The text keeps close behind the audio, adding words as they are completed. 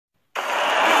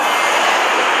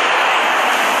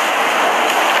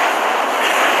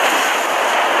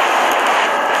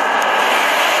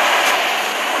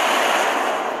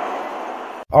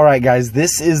right, guys,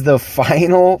 this is the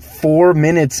final 4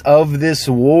 minutes of this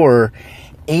war.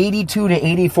 82 to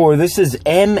 84. This is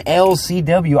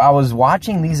MLCW. I was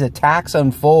watching these attacks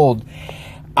unfold.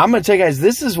 I'm going to tell you guys,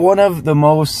 this is one of the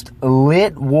most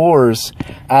lit wars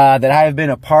that I have been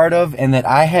a part of and that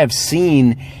I have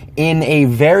seen in a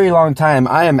very long time.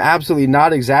 I am absolutely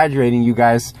not exaggerating, you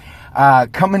guys.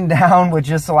 Coming down with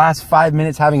just the last 5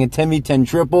 minutes, having a 10v10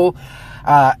 triple.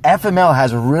 FML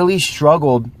has really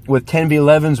struggled with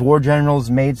 10v11s. War Generals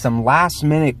made some last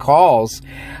minute calls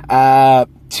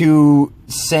to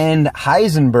send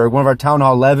Heisenberg, one of our Town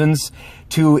Hall 11s,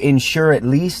 to ensure at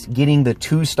least getting the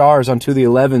 2 stars onto the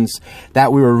 11s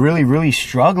that we were really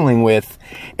struggling with.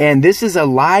 And this is a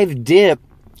live dip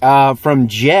from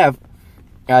Jeff.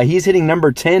 He's hitting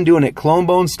number 10, doing it clone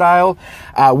bone style.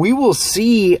 We will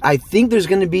see. I think there's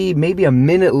going to be maybe a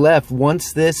minute left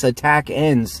once this attack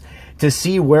ends to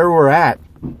see where we're at.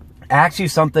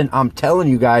 AxeYouSomethin, I'm telling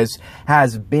you guys,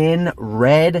 has been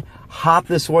red hot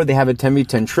this war. They have a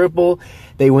 10v10 triple.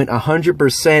 They went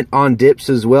 100% on dips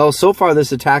as well. So far,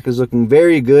 this attack is looking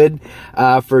very good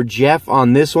for Jeff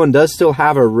on this one. Does still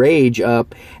have a rage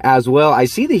up as well. I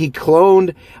see that he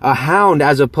cloned a hound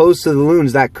as opposed to the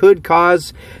loons. That could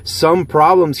cause some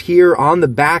problems here on the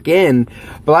back end.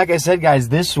 But like I said, guys,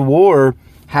 this war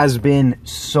has been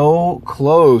so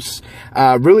close,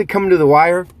 really coming to the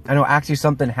wire. I know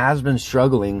AxeYouSomethin has been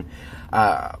struggling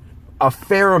a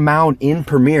fair amount in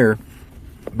Premier,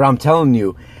 but I'm telling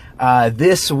you,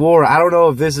 this war, I don't know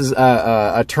if this is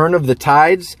a turn of the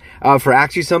tides for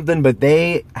AxeYouSomethin, but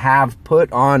they have put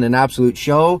on an absolute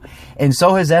show, and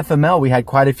so has FML. We had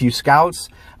quite a few scouts.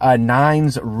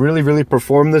 Nines really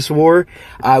performed this war.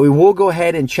 We will go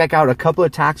ahead and check out a couple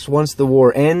attacks once the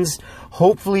war ends.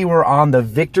 Hopefully we're on the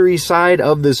victory side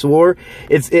of this war.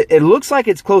 It looks like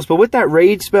it's close, but with that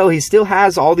rage spell, he still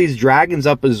has all these dragons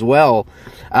up as well.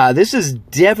 This is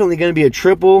definitely going to be a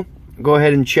triple. Go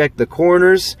ahead and check the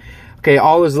corners. Okay,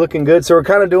 all is looking good. So we're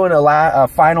kind of doing a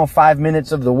final 5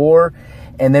 minutes of the war,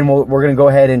 and then we're going to go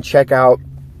ahead and check out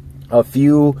a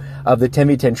few of the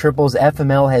 10v10 triples.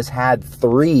 FML has had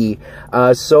 3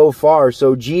 so far.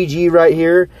 So GG right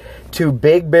here to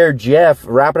Big Bear Jeff,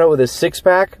 wrapping up with a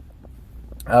 6-pack.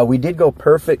 We did go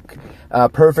perfect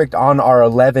on our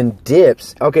 11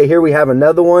 dips. Okay, here we have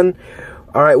another one.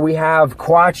 All right, we have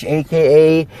Quatch,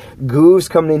 aka Goose,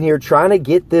 coming in here trying to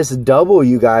get this double,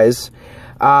 you guys.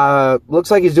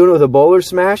 Looks like he's doing it with a bowler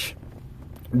smash,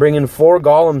 bringing 4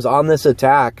 golems on this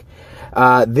attack.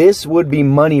 This would be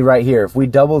money right here. If we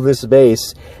double this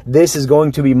base, this is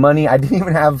going to be money. I didn't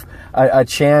even have a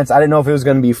chance. I didn't know if it was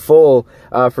going to be full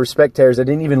for spectators. I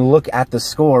didn't even look at the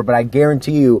score, but I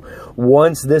guarantee you,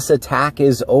 once this attack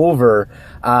is over,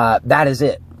 that is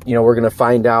it. You know, we're going to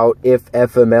find out if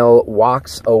FML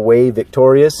walks away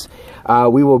victorious.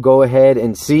 We will go ahead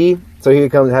and see. So here he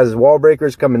comes, has his wall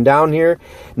breakers coming down here.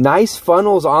 Nice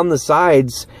funnels on the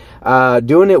sides.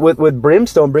 Doing it with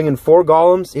Brimstone, bringing 4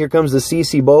 golems. Here comes the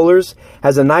CC Bowlers.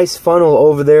 Has a nice funnel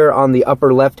over there on the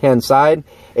upper left-hand side.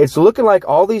 It's looking like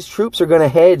all these troops are going to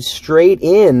head straight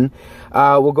in.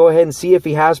 We'll go ahead and see if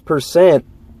he has percent.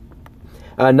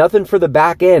 Nothing for the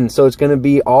back end, so it's going to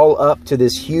be all up to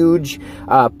this huge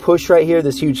push right here,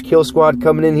 this huge kill squad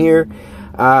coming in here.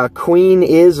 Queen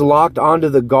is locked onto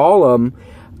the golem.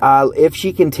 If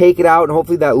she can take it out and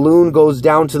hopefully that loon goes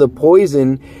down to the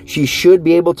poison, she should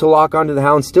be able to lock onto the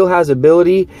hound. Still has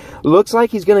ability. Looks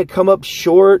like he's going to come up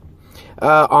short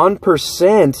on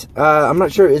percent. I'm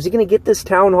not sure. Is he going to get this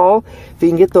town hall? If he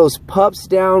can get those pups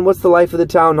down, what's the life of the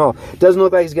town hall? Doesn't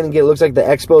look like he's going to get it. Looks like the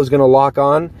expo is going to lock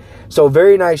on. So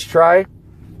very nice try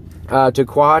to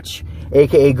Quatch,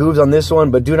 aka Goobs, on this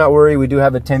one. But do not worry, we do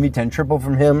have a 10v10 triple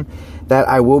from him that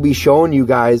I will be showing you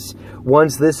guys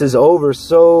once this is over.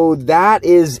 So that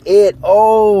is it.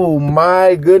 Oh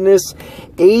my goodness,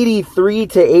 83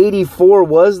 to 84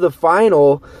 was the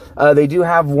final. They do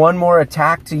have one more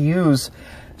attack to use.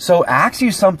 So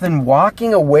AxeYouSomethin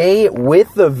walking away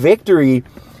with the victory.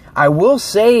 I will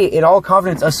say in all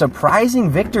confidence, a surprising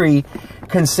victory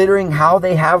considering how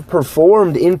they have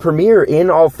performed in Premier, in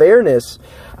all fairness.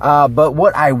 But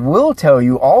what I will tell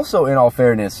you also in all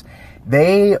fairness,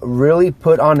 they really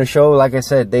put on a show. Like I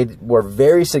said, they were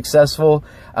very successful.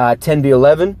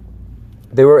 10v11,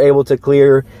 they were able to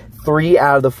clear 3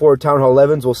 out of the 4 Town Hall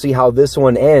 11s. We'll see how this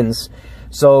one ends.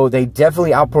 So they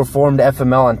definitely outperformed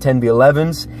FML on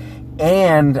 10v11s.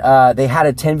 And they had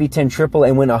a 10v10 triple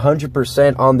and went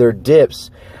 100% on their dips.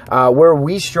 Where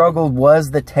we struggled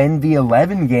was the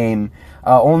 10v11 game,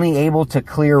 only able to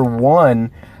clear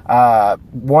one of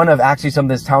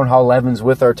AxeYouSomething's Town Hall 11s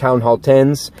with our Town Hall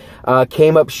 10s.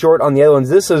 Came up short on the other ones.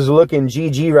 This is looking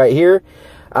GG right here.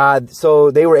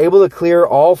 So they were able to clear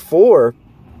all 4.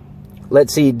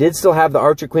 Let's see, did still have the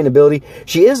Archer Queen ability.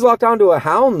 She is locked onto a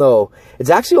Hound, though. It's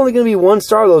actually only going to be 1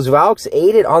 star. Those Valks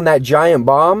ate it on that giant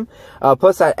bomb,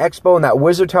 plus that Expo and that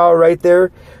Wizard Tower right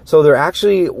there. So they're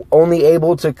actually only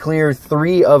able to clear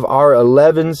 3 of our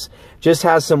 11s. Just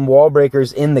has some wall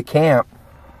breakers in the camp.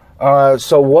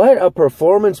 So what a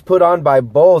performance put on by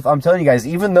both. I'm telling you guys,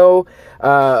 even though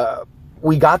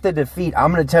we got the defeat,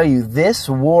 I'm going to tell you, this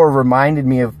war reminded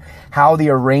me of how the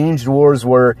arranged wars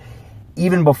were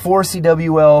even before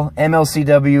CWL,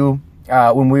 MLCW,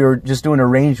 when we were just doing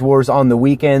arranged wars on the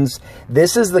weekends.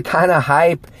 This is the kind of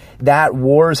hype that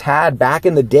wars had back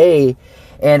in the day.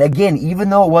 And again, even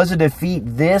though it was a defeat,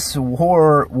 this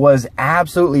war was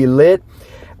absolutely lit.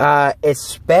 It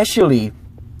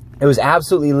was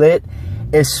absolutely lit,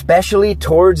 especially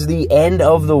towards the end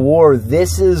of the war.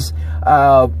 This is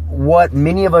what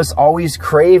many of us always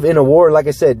crave in a war. Like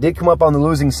I said, did come up on the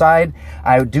losing side.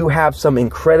 I do have some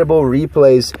incredible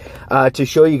replays to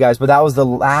show you guys, but that was the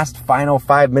last final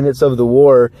 5 minutes of the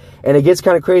war, and it gets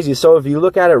kind of crazy. So if you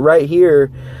look at it right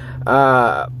here,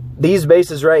 these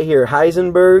bases right here,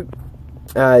 Heisenberg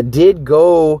did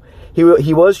go,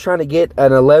 he was trying to get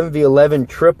an 11v11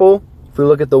 triple. If we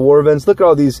look at the war events, look at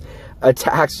all these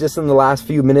attacks just in the last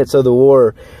few minutes of the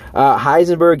war.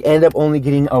 Heisenberg ended up only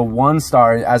getting a 1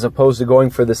 star as opposed to going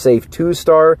for the safe 2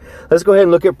 star. Let's go ahead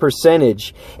and look at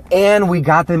percentage. And we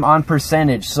got them on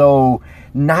percentage. So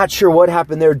not sure what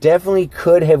happened there. Definitely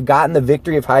could have gotten the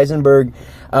victory if Heisenberg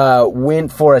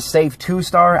went for a safe 2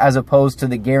 star as opposed to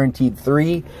the guaranteed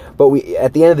 3. But we,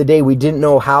 at the end of the day, we didn't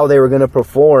know how they were going to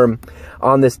perform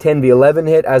on this 10v11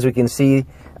 hit. As we can see,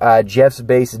 Jeff's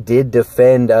base did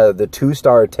defend the 2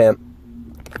 star attempt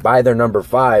by their number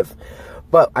 5.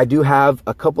 But I do have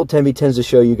a couple 10v10s to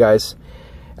show you guys.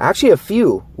 Actually, a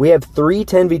few. We have 3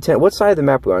 10v10. What side of the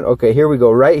map are we on? Okay, here we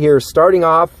go. Right here, starting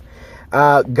off,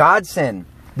 Godsend.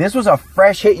 This was a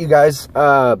fresh hit, you guys.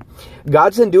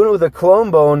 Godsend doing it with a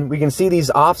clone bone. We can see these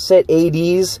offset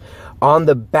ADs on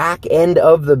the back end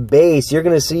of the base. You're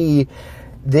going to see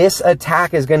this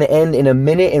attack is going to end in 1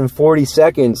 minute and 40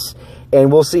 seconds.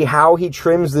 And we'll see how he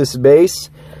trims this base.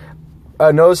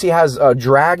 Notice he has a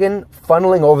dragon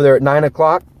funneling over there at 9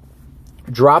 o'clock.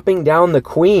 Dropping down the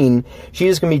queen.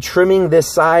 She's going to be trimming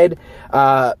this side.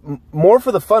 More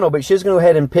for the funnel, but she's going to go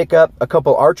ahead and pick up a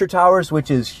couple archer towers, which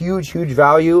is huge, huge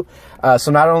value.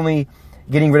 So not only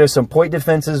getting rid of some point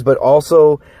defenses, but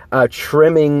also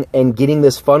trimming and getting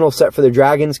this funnel set for the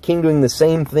dragons. King doing the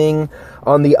same thing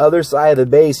on the other side of the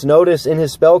base. Notice in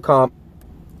his spell comp,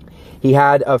 he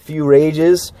had a few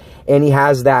rages, and he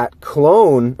has that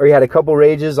clone, or he had a couple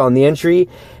rages on the entry.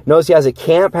 Notice he has a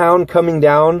camp hound coming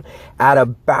down at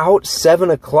about 7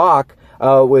 o'clock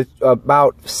with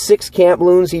about 6 camp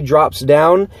loons. He drops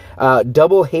down,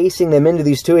 double hasting them into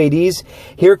these 2 ADs.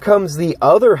 Here comes the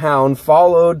other hound,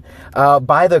 followed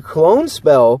by the clone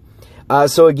spell.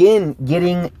 So again,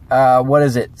 getting, what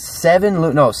is it,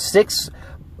 6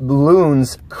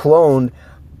 loons cloned.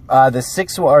 The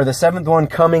 6th or the 7th one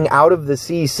coming out of the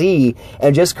CC,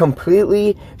 and just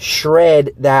completely shred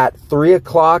that 3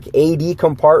 o'clock AD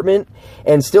compartment,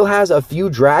 and still has a few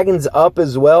dragons up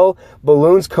as well.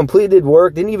 Balloons completed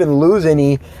work, didn't even lose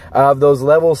any of those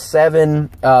level 7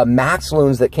 max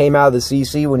loons that came out of the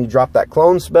CC when he dropped that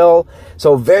clone spell.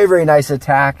 So very, very nice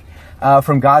attack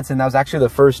from Godsend. That was actually the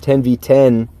first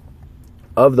 10v10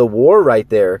 of the war right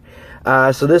there.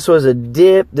 So this was a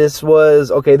dip. This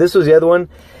was, okay, this was the other one.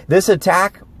 This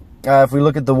attack, if we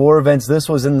look at the war events, this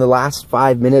was in the last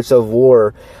 5 minutes of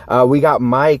war. We got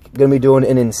Mike going to be doing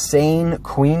an insane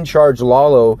queen charge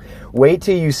Lalo. Wait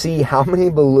till you see how many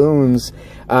balloons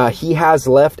he has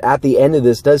left at the end of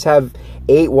this. Does have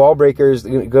 8 wall breakers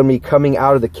going to be coming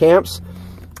out of the camps.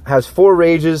 Has 4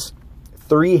 rages,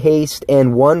 3 haste,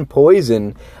 and 1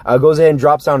 poison. Goes ahead and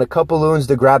drops down a couple loons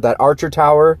to grab that archer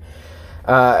tower.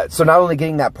 So not only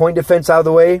getting that point defense out of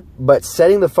the way, but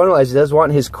setting the funnel as he does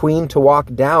want his queen to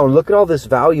walk down. Look at all this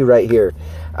value right here.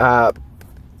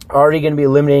 Already going to be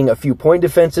eliminating a few point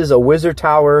defenses, a wizard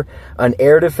tower, an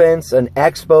air defense, an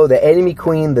expo, the enemy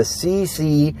queen, the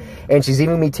CC, and she's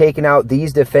even going to be taking out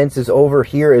these defenses over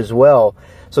here as well.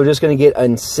 So just going to get an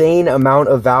insane amount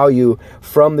of value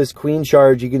from this queen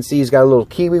charge. You can see he's got a little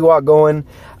Kiwi walk going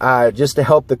just to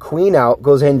help the queen out.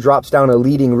 Goes ahead and drops down a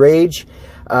leading rage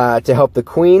to help the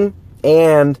queen.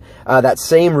 And that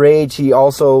same rage, he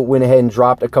also went ahead and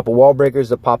dropped a couple wall breakers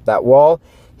to pop that wall.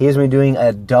 He's going to be doing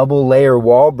a double layer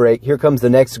wall break. Here comes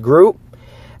the next group.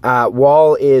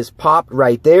 Wall is popped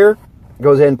right there.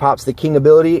 Goes ahead and pops the king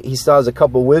ability. He still has a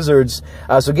couple wizards.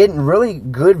 So getting really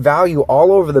good value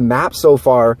all over the map so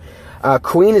far.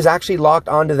 Queen is actually locked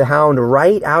onto the Hound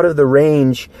right out of the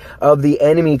range of the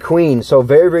enemy Queen. So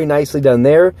very, very nicely done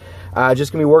there.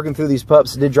 Just going to be working through these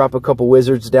pups. Did drop a couple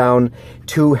wizards down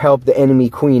to help the enemy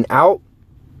Queen out.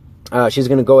 She's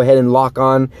going to go ahead and lock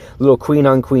on little queen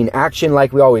on queen action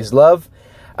like we always love.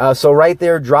 So right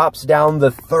there drops down the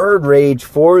third rage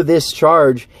for this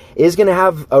charge. Is going to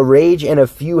have a rage and a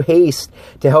few haste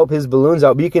to help his balloons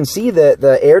out. But you can see that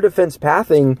the air defense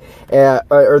pathing,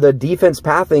 or the defense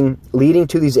pathing leading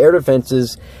to these air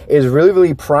defenses is really,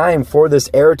 really prime for this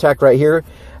air attack right here.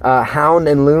 Hound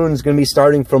and Loon's going to be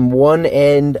starting from one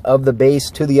end of the base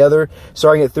to the other.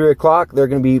 Starting at 3 o'clock, they're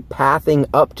going to be pathing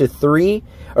up to 3,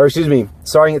 or excuse me,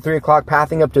 starting at 3 o'clock,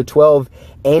 pathing up to 12,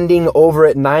 ending over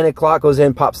at 9 o'clock, goes in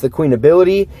and pops the Queen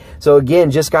ability. So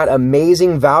again, just got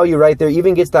amazing value right there.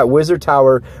 Even gets that Wizard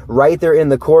Tower right there in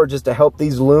the court just to help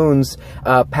these Loons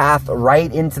path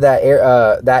right into that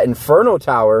that Inferno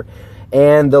Tower.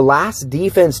 And the last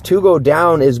defense to go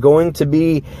down is going to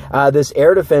be this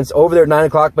air defense over there at 9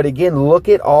 o'clock. But again, look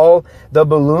at all the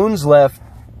balloons left.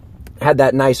 Had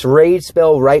that nice rage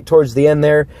spell right towards the end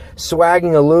there.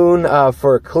 Swagging a Loon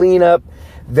for cleanup.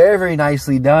 Very, very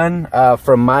nicely done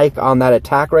from Mike on that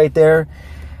attack right there.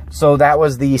 So that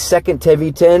was the second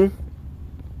 10v10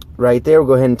 right there. We'll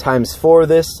go ahead and times 4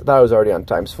 this. I thought I was already on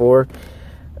times 4.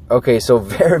 Okay, so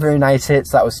very, very nice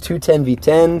hits. That was 2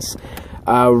 10v10s.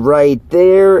 Right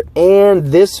there. And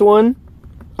this one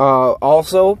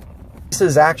also, this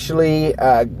is actually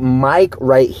Mike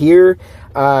right here,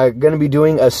 gonna be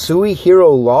doing a Sui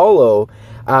Hero Lalo,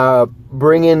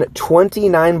 bringing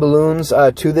 29 balloons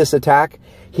to this attack.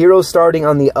 Hero starting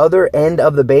on the other end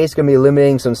of the base, gonna be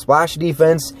eliminating some splash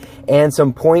defense and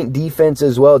some point defense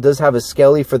as well. It does have a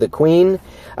Skelly for the Queen,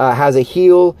 has a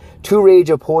heal, 2 rage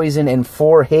of poison, and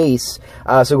 4 haste.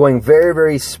 So going very,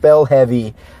 very spell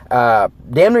heavy.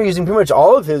 Damn near using pretty much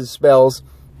all of his spells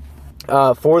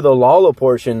for the Lalo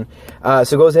portion.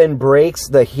 So goes ahead and breaks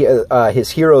the his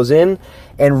heroes in,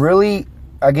 and really,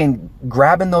 again,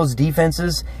 grabbing those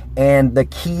defenses. And the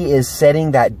key is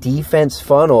setting that defense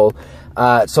funnel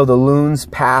so the Loons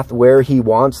path where he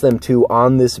wants them to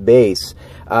on this base.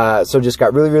 So just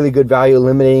got really, really good value,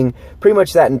 eliminating pretty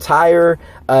much that entire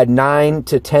 9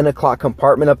 to 10 o'clock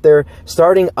compartment up there.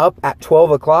 Starting up at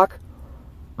 12 o'clock,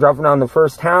 dropping on the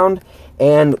first Hound,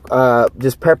 and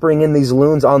just peppering in these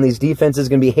Loons on these defenses.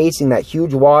 Going to be hasting that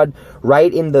huge wad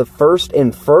right in the first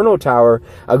Inferno Tower.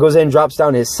 Goes in and drops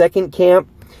down his second camp.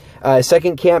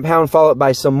 Second camp Hound, followed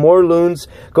by some more Loons.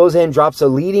 Goes in and drops a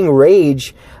leading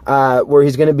rage, where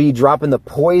he's going to be dropping the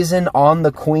poison on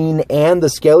the Queen and the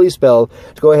Skelly spell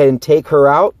to go ahead and take her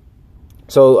out.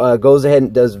 So goes ahead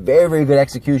and does very, very good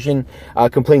execution,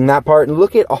 completing that part. And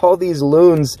look at all these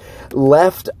Loons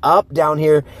left up down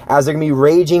here as they're going to be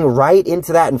raging right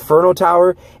into that Inferno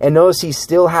Tower. And notice he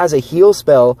still has a heal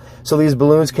spell, so these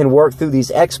balloons can work through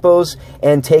these expos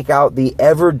and take out the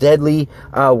ever deadly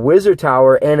Wizard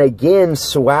Tower. And again,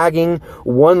 swagging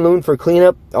 1 Loon for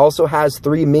cleanup. Also has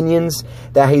 3 minions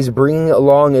that he's bringing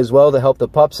along as well to help the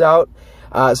pups out.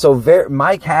 So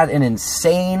Mike had an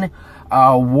insane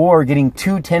war, getting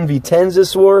 2 10v10s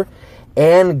this war,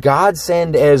 and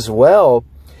Godsend as well.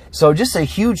 So just a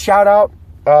huge shout out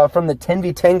from the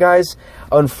 10v10 guys.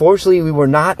 Unfortunately, we were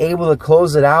not able to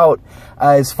close it out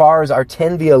as far as our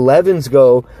 10v11s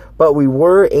go, but we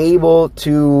were able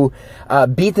to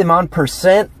beat them on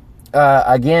percent.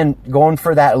 Again, going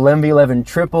for that 11v11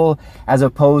 triple as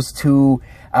opposed to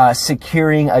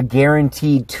securing a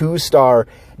guaranteed 2-star.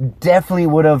 Definitely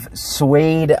would have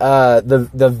swayed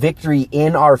the victory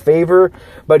in our favor.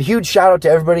 But huge shout out to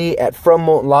everybody at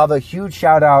FromMoltenLava. Huge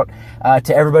shout out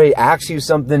to everybody at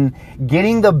AxeYouSomethin,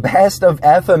 getting the best of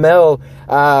FML.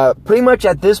 Pretty much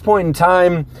at this point in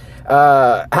time,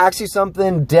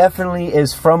 AxeYouSomethin definitely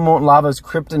is FromMoltenLava's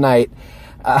kryptonite.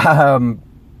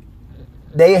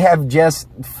 They have just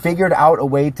figured out a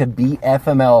way to beat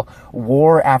FML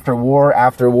war after war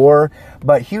after war.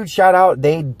 But huge shout out.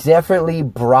 They definitely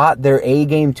brought their A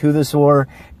game to this war,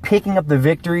 picking up the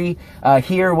victory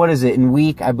here. What is it? In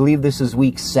week, I believe this is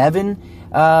week 7.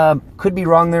 Could be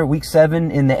wrong there. Week 7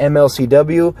 in the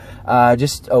MLCW.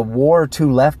 Just a war or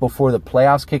 2 left before the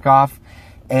playoffs kick off.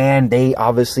 And they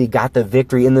obviously got the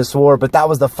victory in this war. But that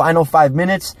was the final 5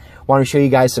 minutes. Want to show you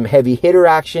guys some heavy hitter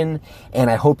action, and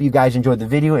I hope you guys enjoyed the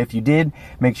video. If you did,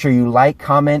 make sure you like,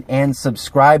 comment, and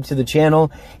subscribe to the channel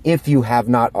if you have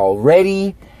not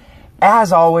already.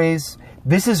 As always,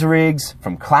 this is Riggs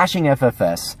from Clashing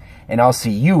FFS, and I'll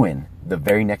see you in the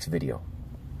very next video.